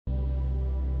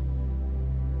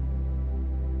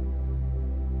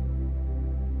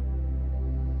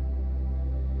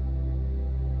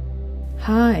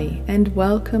Hi, and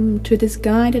welcome to this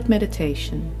guided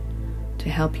meditation to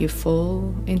help you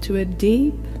fall into a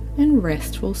deep and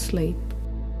restful sleep.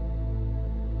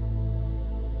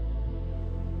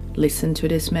 Listen to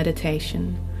this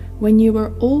meditation when you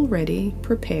are already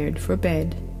prepared for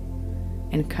bed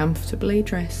and comfortably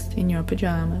dressed in your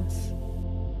pajamas.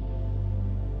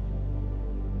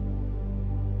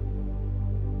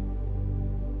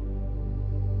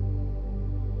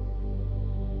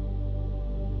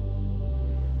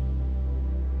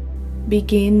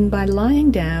 Begin by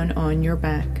lying down on your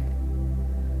back,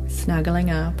 snuggling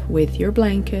up with your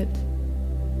blanket.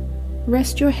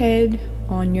 Rest your head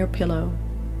on your pillow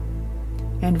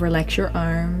and relax your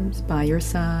arms by your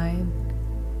side.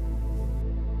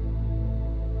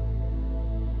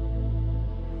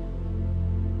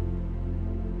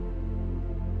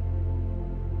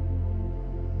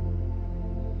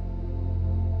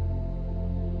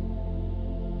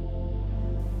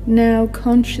 Now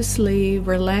consciously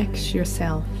relax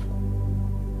yourself.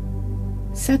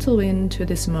 Settle into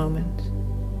this moment.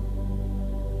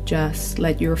 Just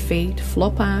let your feet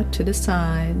flop out to the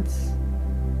sides,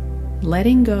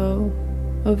 letting go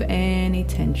of any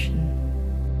tension.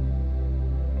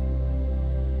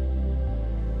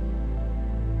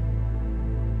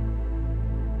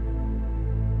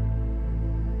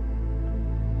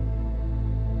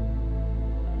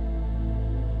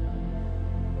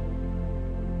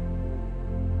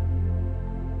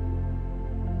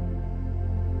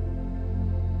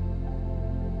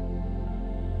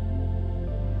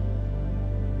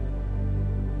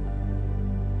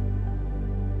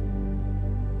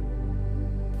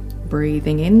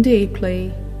 Breathing in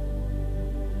deeply,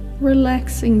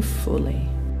 relaxing fully.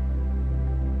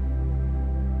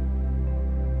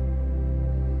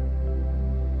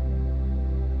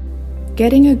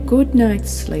 Getting a good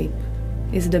night's sleep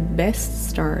is the best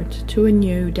start to a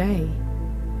new day.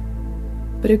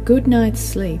 But a good night's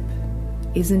sleep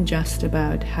isn't just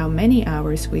about how many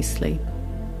hours we sleep.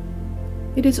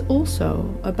 It is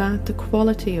also about the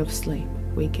quality of sleep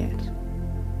we get.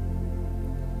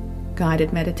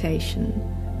 Guided meditation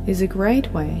is a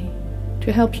great way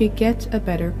to help you get a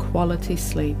better quality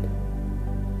sleep,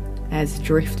 as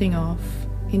drifting off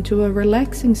into a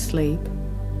relaxing sleep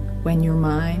when your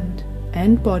mind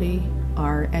and body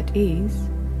are at ease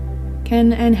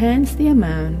can enhance the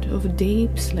amount of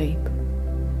deep sleep,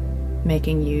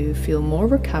 making you feel more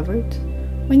recovered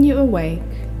when you awake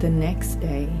the next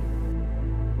day.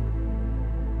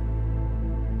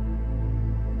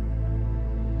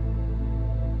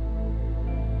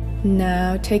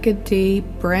 Now take a deep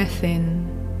breath in,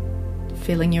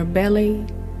 filling your belly,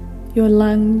 your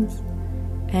lungs,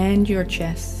 and your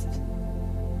chest.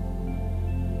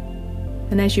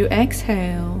 And as you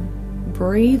exhale,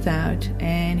 breathe out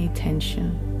any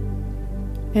tension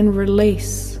and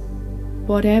release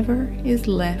whatever is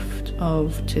left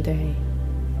of today.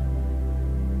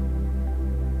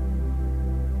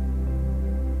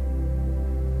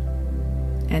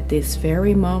 At this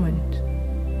very moment,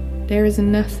 there is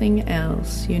nothing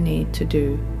else you need to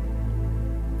do.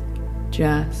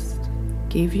 Just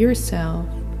give yourself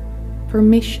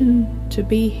permission to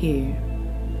be here,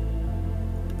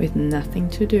 with nothing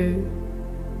to do,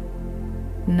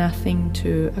 nothing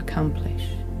to accomplish.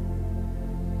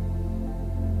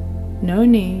 No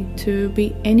need to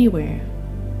be anywhere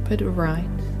but right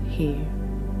here.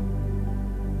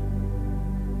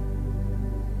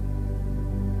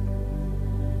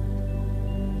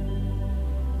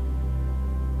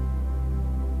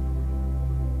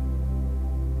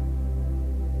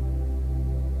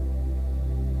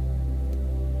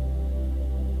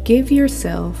 Give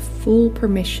yourself full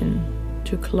permission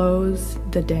to close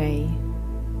the day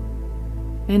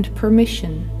and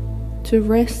permission to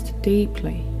rest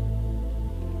deeply.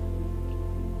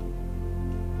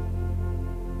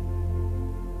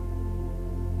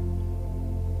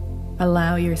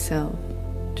 Allow yourself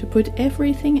to put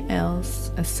everything else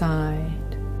aside.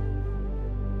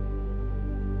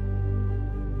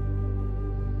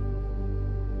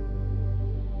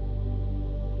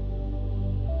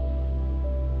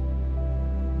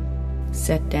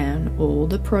 Set down all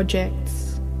the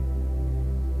projects,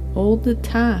 all the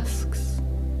tasks,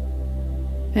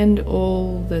 and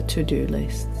all the to-do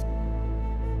lists.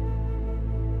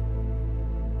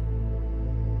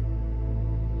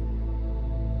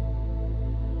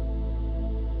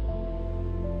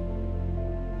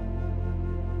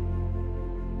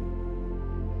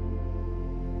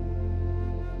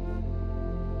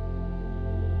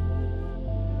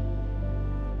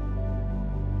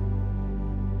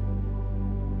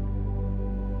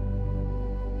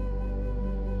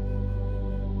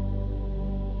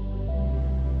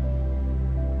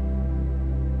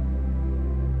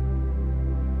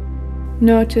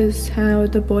 Notice how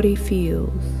the body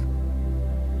feels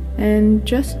and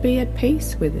just be at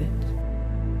peace with it.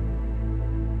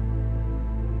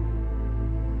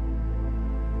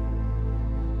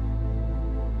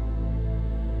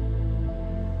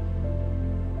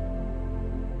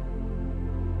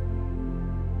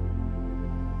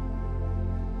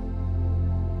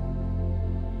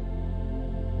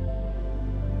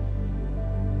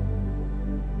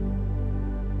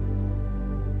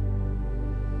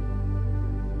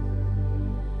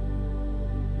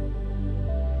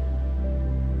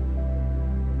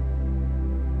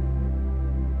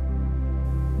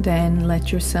 Then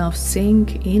let yourself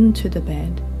sink into the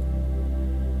bed,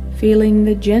 feeling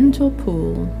the gentle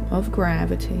pull of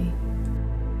gravity.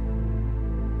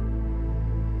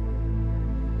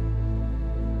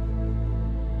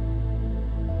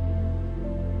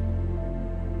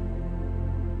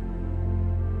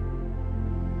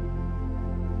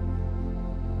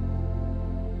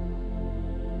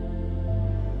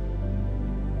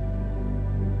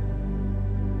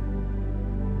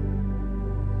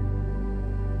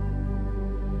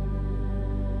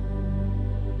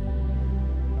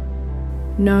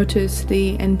 Notice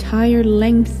the entire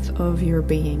length of your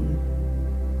being,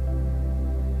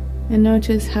 and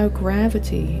notice how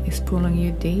gravity is pulling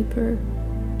you deeper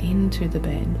into the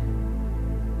bed.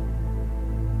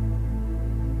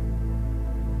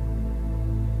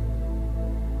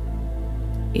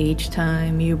 Each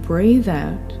time you breathe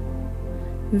out,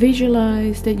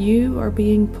 visualize that you are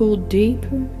being pulled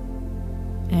deeper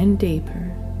and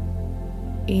deeper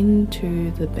into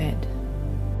the bed.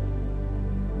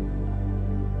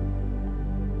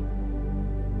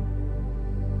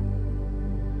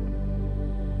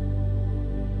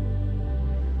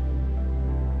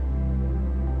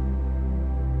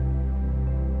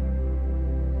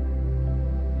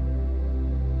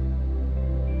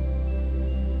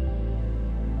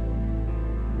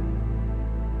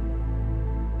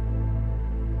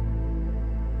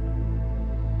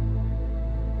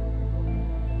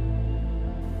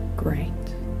 Great.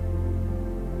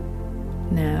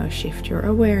 Now shift your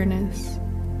awareness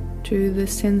to the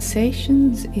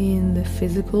sensations in the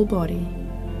physical body,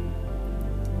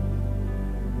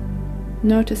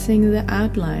 noticing the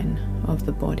outline of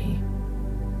the body.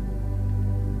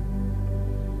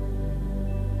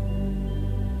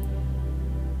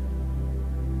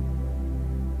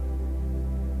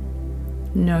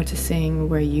 Noticing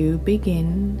where you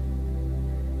begin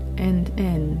and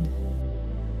end.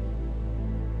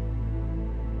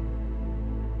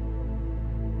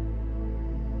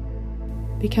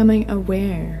 Becoming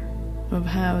aware of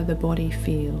how the body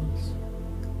feels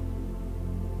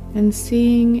and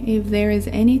seeing if there is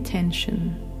any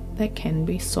tension that can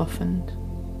be softened.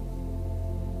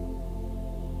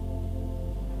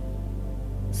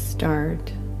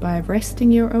 Start by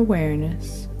resting your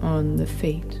awareness on the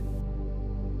feet.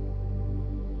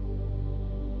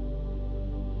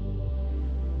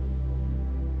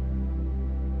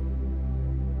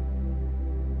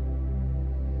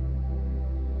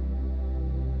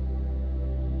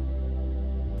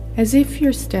 As if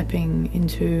you're stepping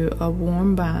into a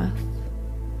warm bath,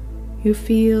 you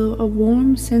feel a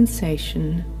warm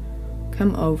sensation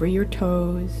come over your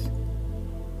toes.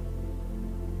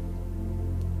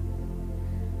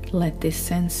 Let this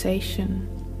sensation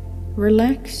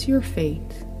relax your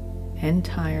feet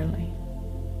entirely.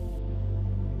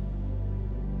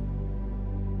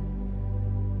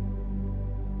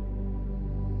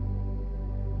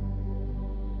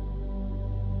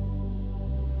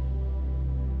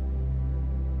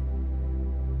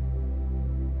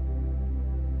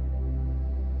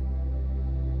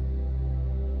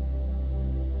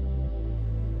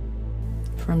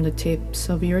 From the tips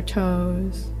of your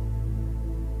toes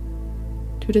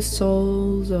to the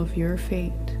soles of your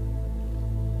feet,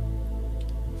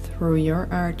 through your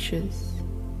arches,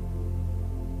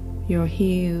 your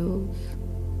heels,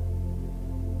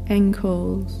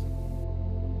 ankles,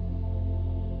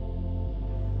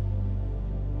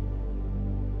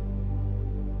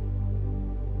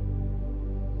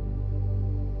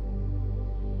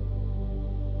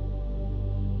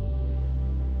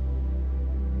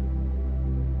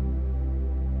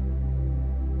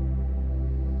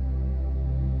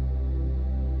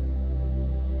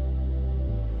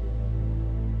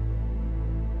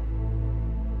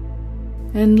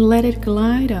 and let it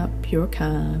glide up your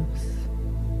calves,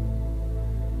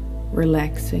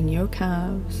 relaxing your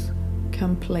calves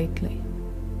completely.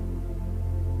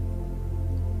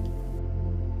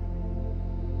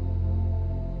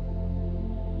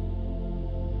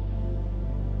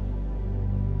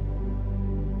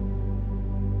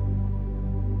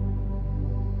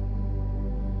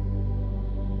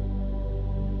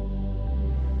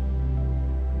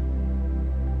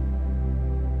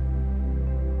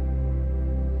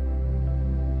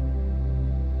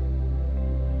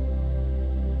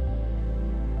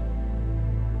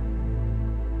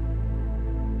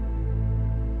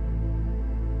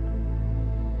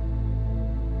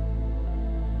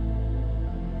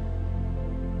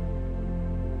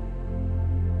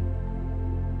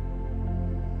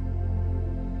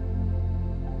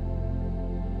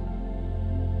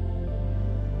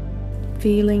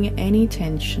 feeling any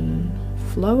tension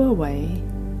flow away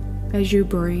as you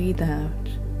breathe out.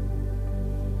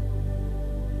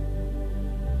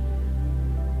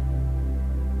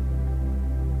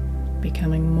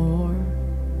 Becoming more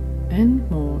and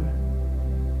more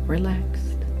relaxed.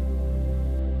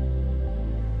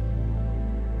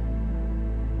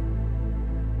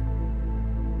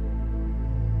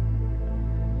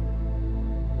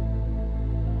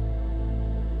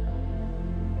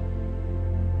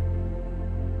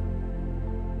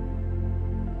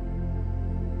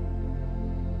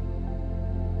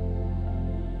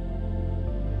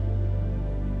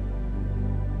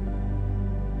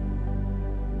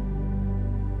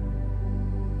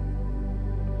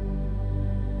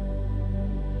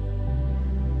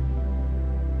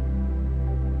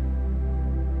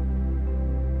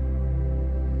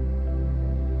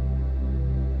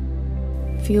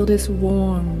 Feel this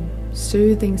warm,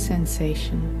 soothing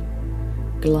sensation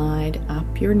glide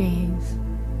up your knees,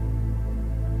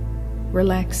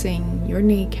 relaxing your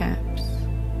kneecaps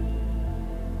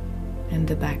and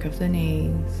the back of the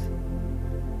knees,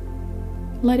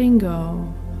 letting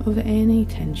go of any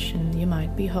tension you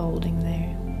might be holding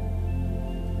there.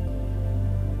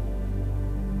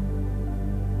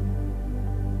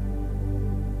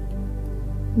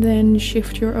 Then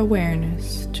shift your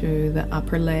awareness to the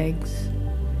upper legs,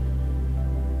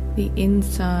 the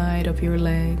inside of your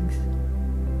legs,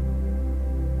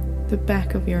 the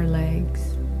back of your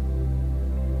legs,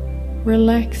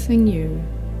 relaxing you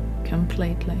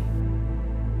completely.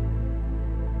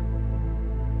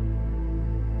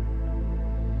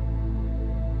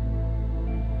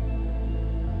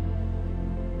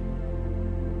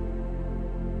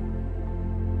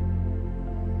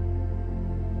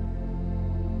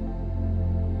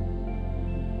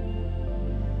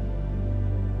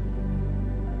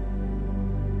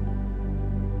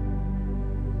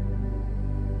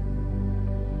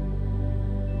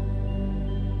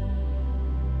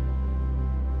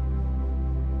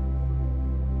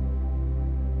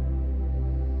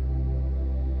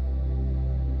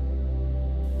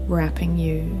 Wrapping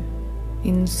you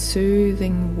in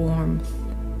soothing warmth,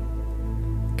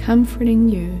 comforting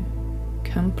you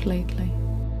completely.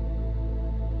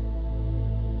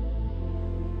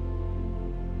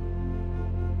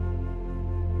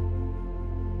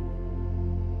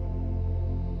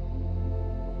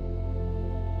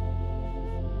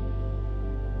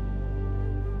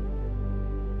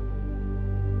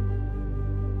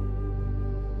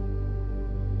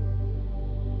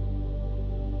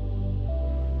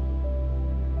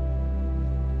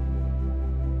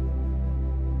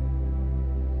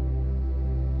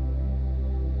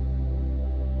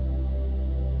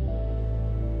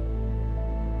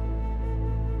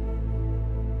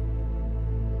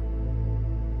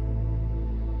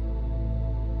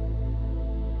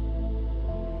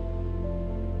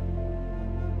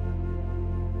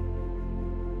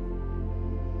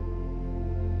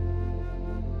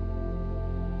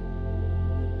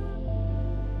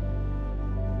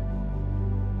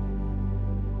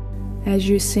 As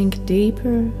you sink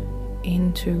deeper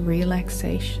into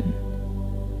relaxation,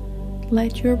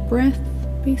 let your breath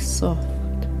be soft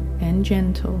and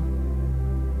gentle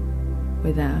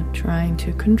without trying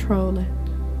to control it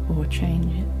or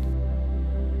change it.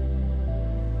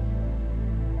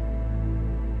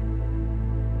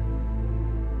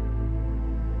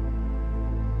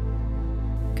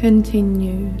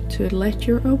 Continue to let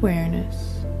your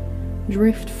awareness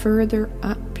drift further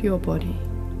up your body.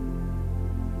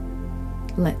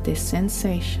 Let this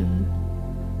sensation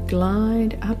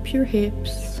glide up your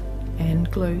hips and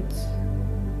glutes,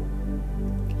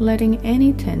 letting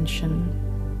any tension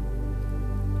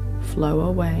flow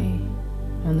away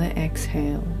on the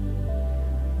exhale.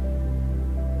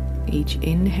 Each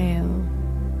inhale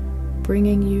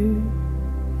bringing you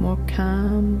more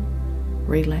calm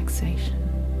relaxation.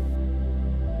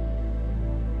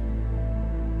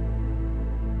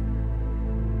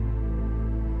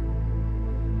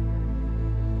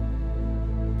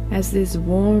 As this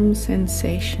warm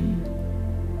sensation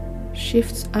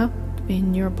shifts up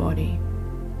in your body,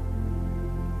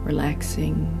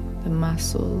 relaxing the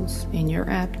muscles in your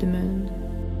abdomen,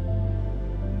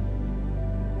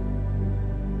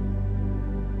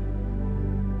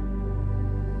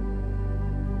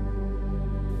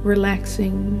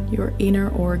 relaxing your inner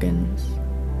organs,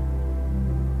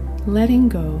 letting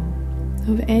go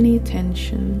of any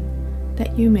tension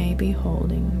that you may be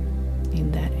holding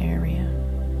in that area.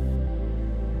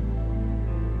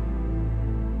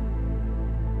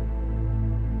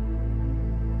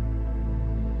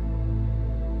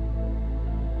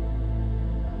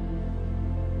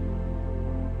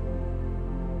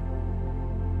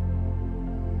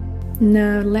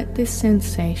 Now let this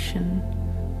sensation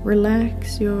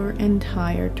relax your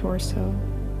entire torso.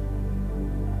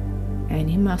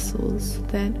 Any muscles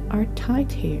that are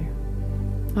tight here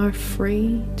are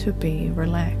free to be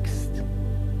relaxed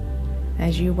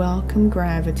as you welcome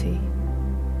gravity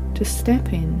to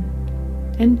step in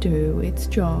and do its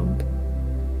job.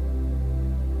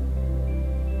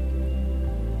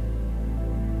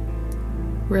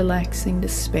 Relaxing the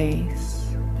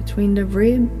space between the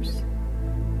ribs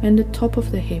and the top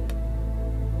of the hip.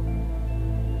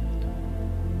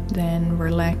 Then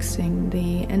relaxing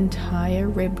the entire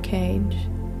rib cage,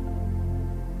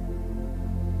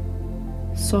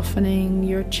 softening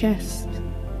your chest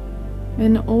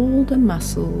and all the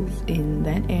muscles in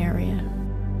that area.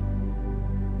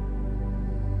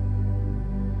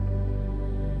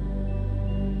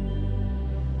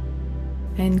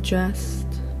 And just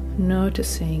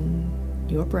noticing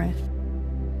your breath.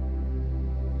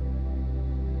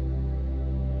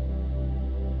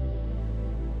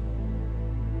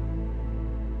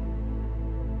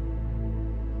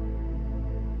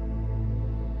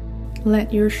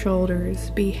 Let your shoulders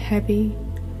be heavy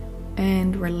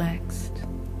and relaxed.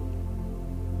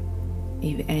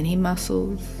 If any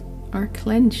muscles are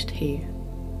clenched here,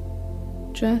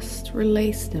 just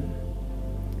release them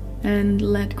and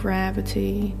let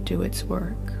gravity do its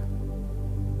work.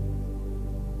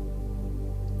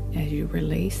 As you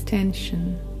release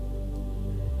tension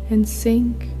and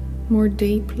sink more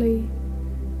deeply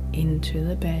into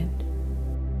the bed.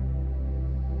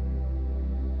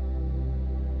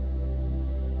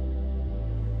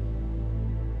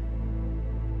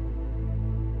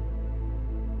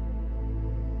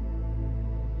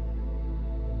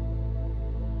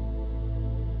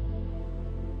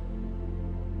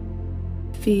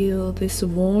 Feel this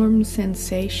warm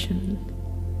sensation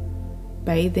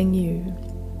bathing you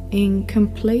in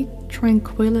complete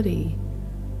tranquility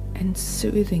and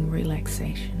soothing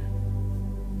relaxation.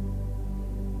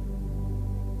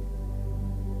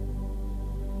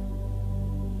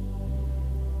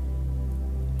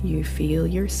 You feel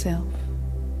yourself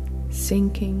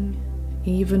sinking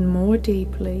even more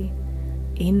deeply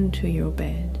into your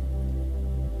bed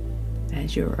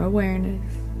as your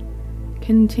awareness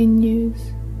continues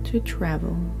to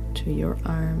travel to your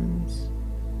arms.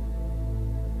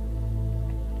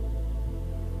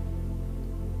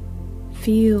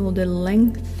 Feel the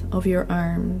length of your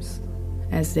arms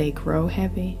as they grow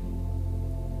heavy,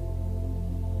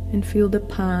 and feel the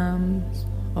palms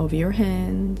of your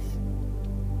hands.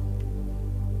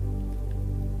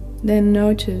 Then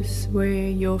notice where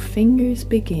your fingers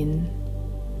begin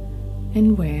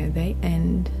and where they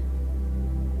end,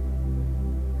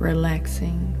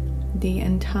 relaxing the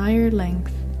entire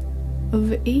length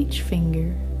of each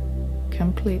finger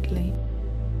completely.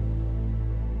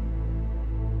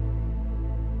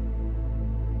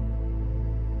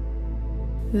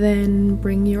 Then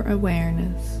bring your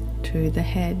awareness to the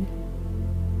head.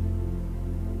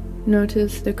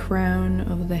 Notice the crown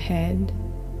of the head,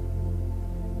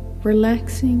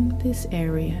 relaxing this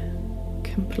area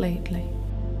completely.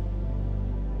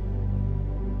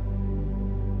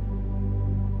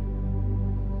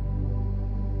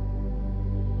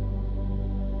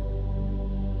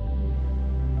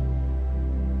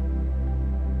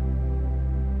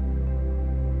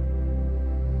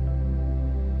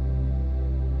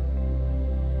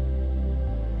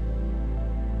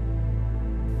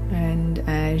 And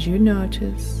as you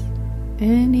notice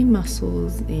any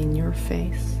muscles in your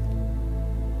face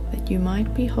that you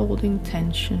might be holding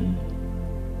tension,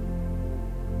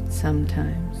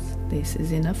 sometimes this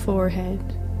is in the forehead,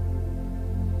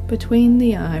 between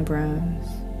the eyebrows,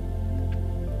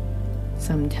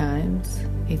 sometimes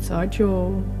it's our jaw.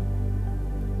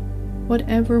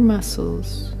 Whatever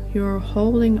muscles you're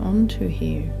holding onto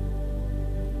here,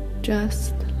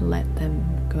 just let them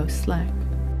go slack.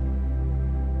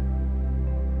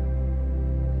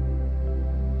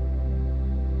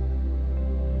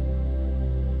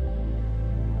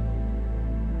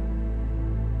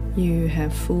 You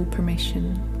have full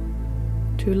permission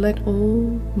to let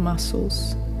all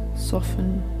muscles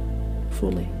soften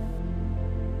fully.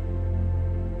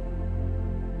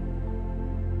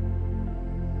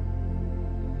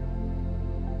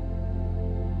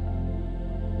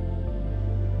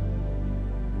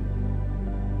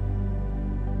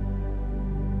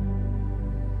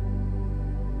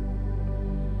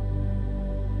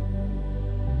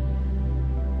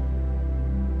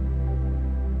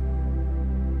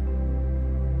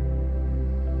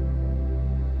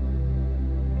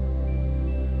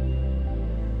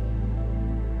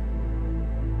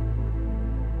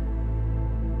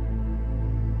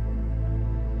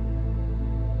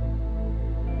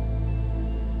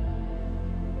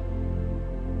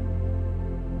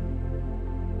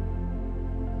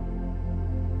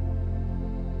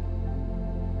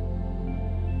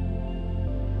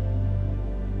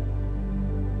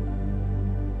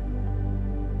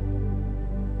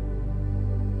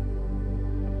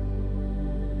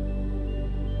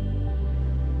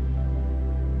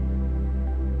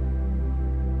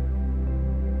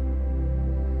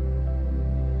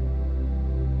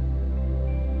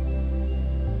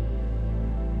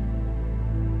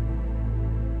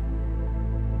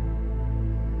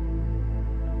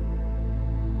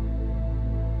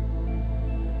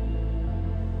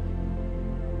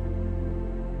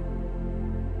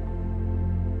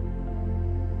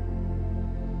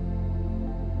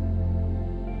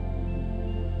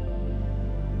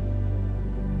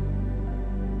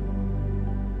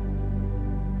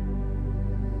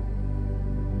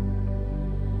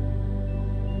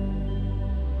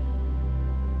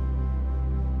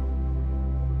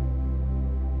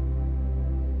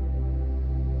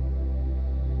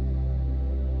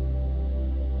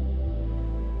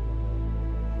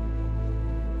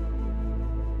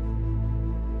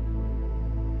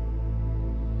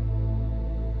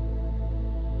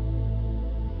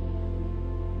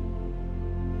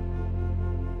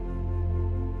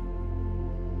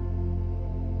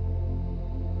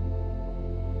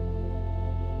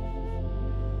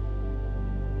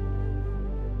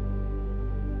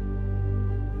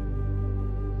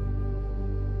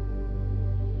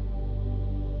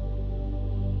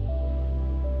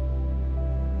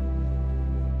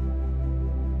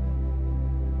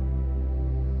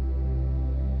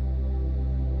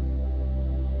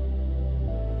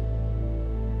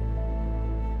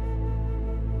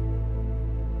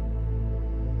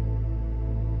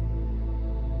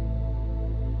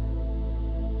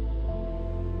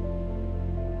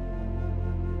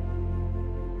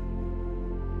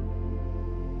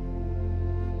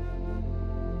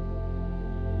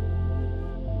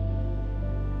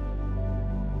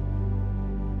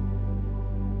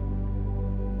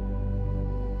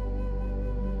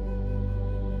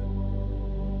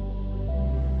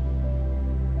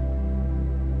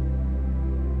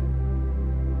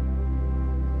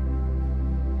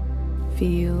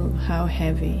 feel how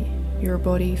heavy your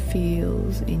body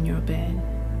feels in your bed.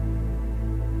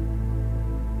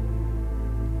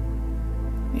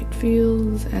 It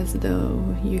feels as though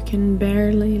you can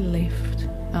barely lift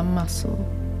a muscle,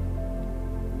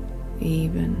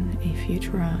 even if you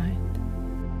tried.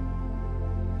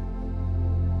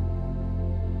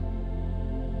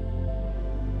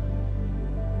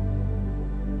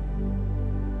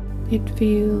 It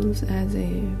feels as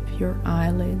if your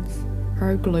eyelids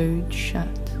are glued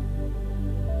shut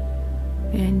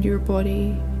and your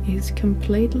body is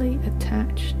completely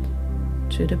attached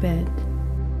to the bed.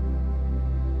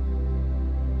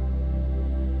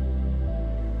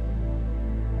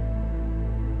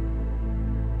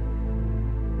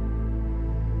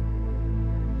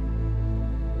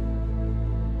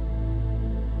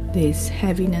 This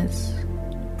heaviness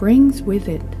brings with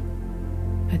it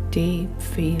a deep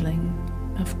feeling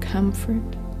of comfort,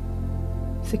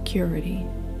 security,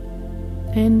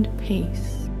 and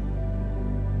peace.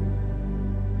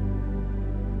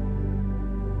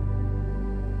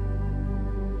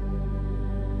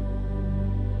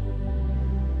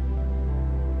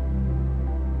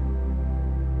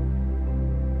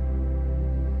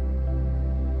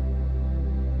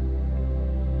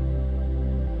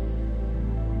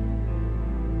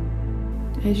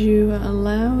 As you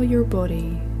allow your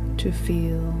body to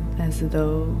feel as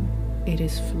though it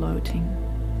is floating,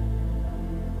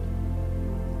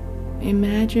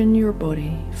 imagine your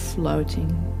body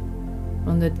floating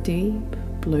on the deep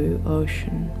blue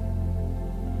ocean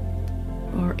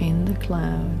or in the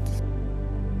clouds.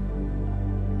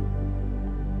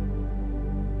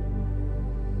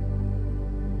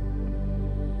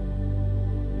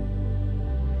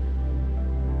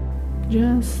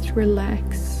 Just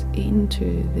relax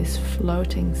into this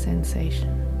floating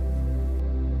sensation.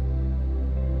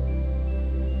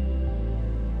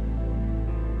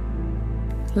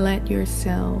 Let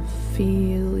yourself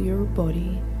feel your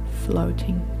body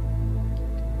floating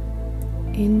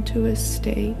into a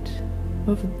state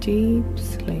of deep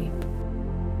sleep.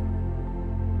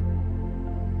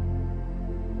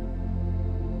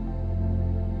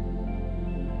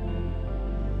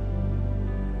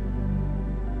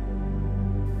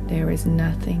 There is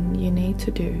nothing you need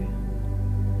to do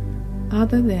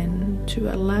other than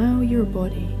to allow your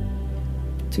body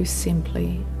to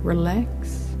simply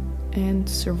relax and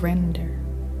surrender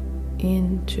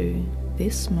into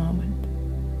this moment.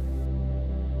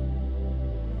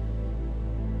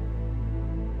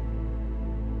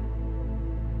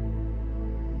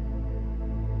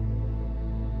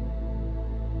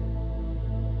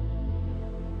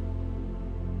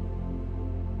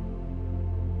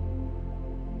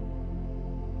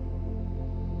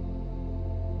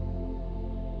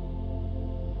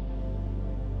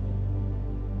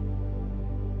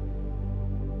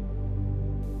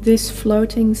 This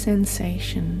floating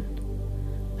sensation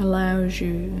allows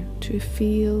you to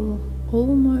feel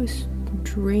almost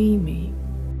dreamy.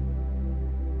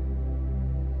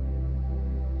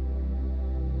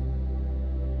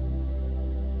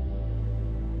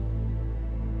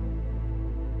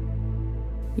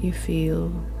 You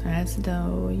feel as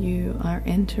though you are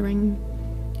entering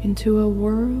into a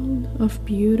world of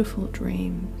beautiful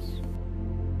dreams.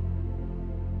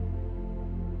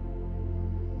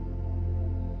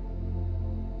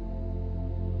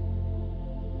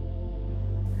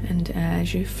 And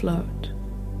as you float,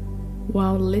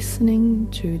 while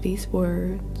listening to these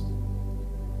words,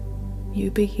 you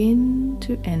begin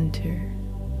to enter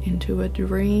into a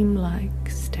dreamlike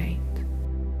state.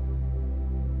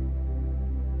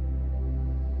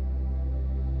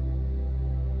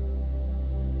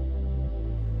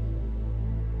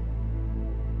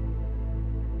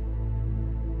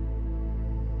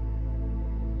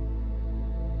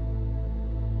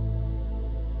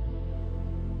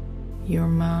 Your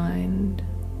mind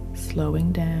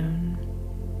slowing down,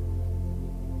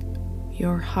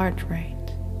 your heart rate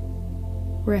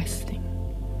resting,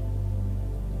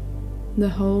 the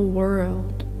whole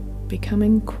world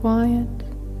becoming quiet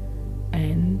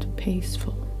and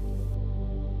peaceful.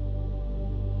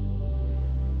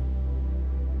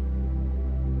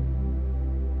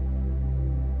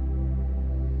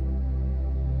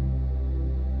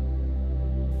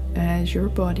 As your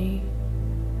body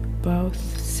both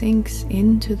sinks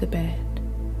into the bed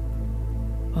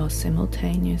while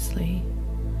simultaneously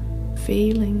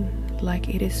feeling like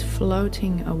it is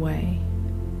floating away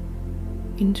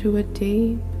into a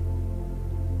deep,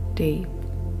 deep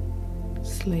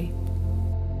sleep.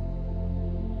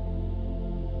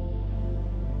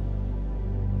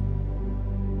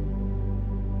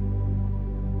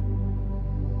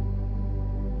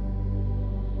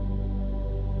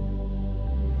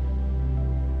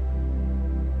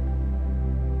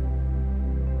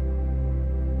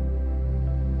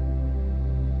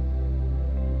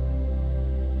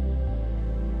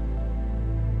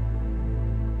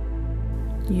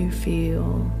 you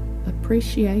feel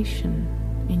appreciation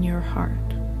in your heart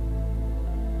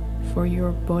for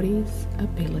your body's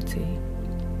ability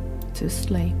to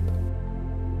sleep.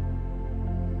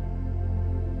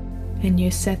 And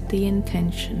you set the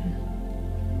intention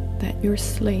that your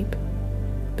sleep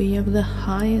be of the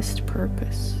highest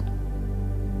purpose,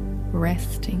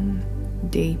 resting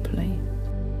deeply.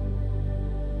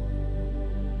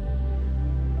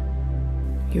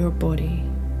 Your body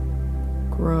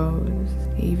grows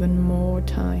even more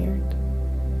tired,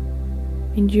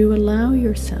 and you allow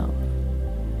yourself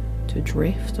to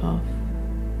drift off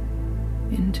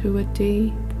into a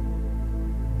deep,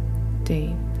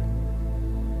 deep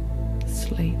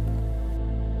sleep.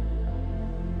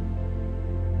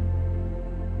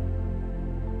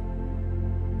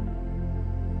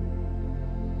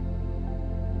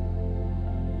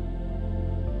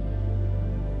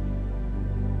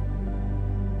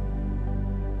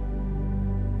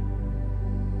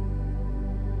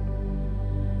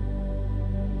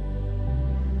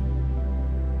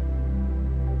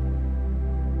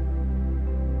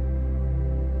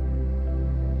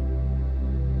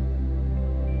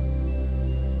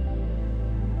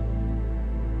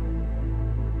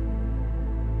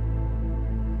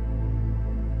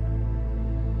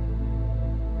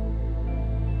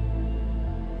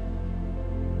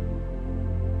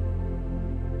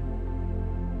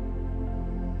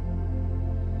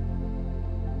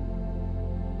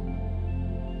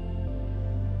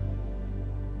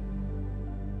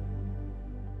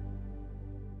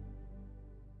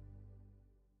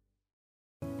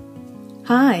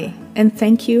 Hi, and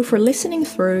thank you for listening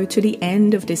through to the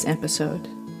end of this episode.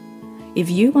 If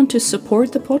you want to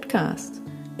support the podcast,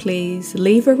 please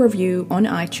leave a review on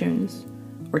iTunes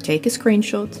or take a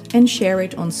screenshot and share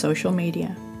it on social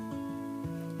media.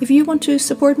 If you want to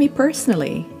support me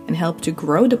personally and help to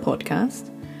grow the podcast,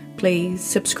 please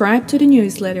subscribe to the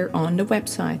newsletter on the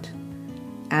website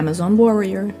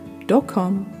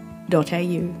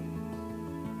amazonwarrior.com.au.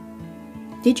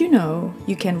 Did you know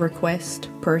you can request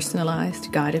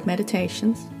personalized guided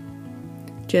meditations?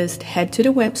 Just head to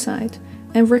the website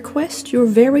and request your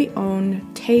very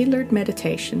own tailored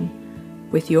meditation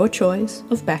with your choice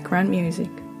of background music.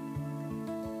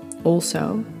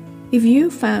 Also, if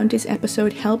you found this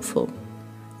episode helpful,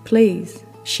 please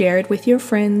share it with your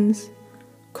friends,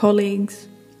 colleagues,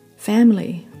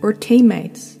 family, or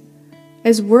teammates,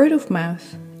 as word of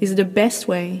mouth is the best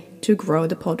way to grow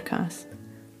the podcast.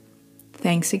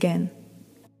 Thanks again.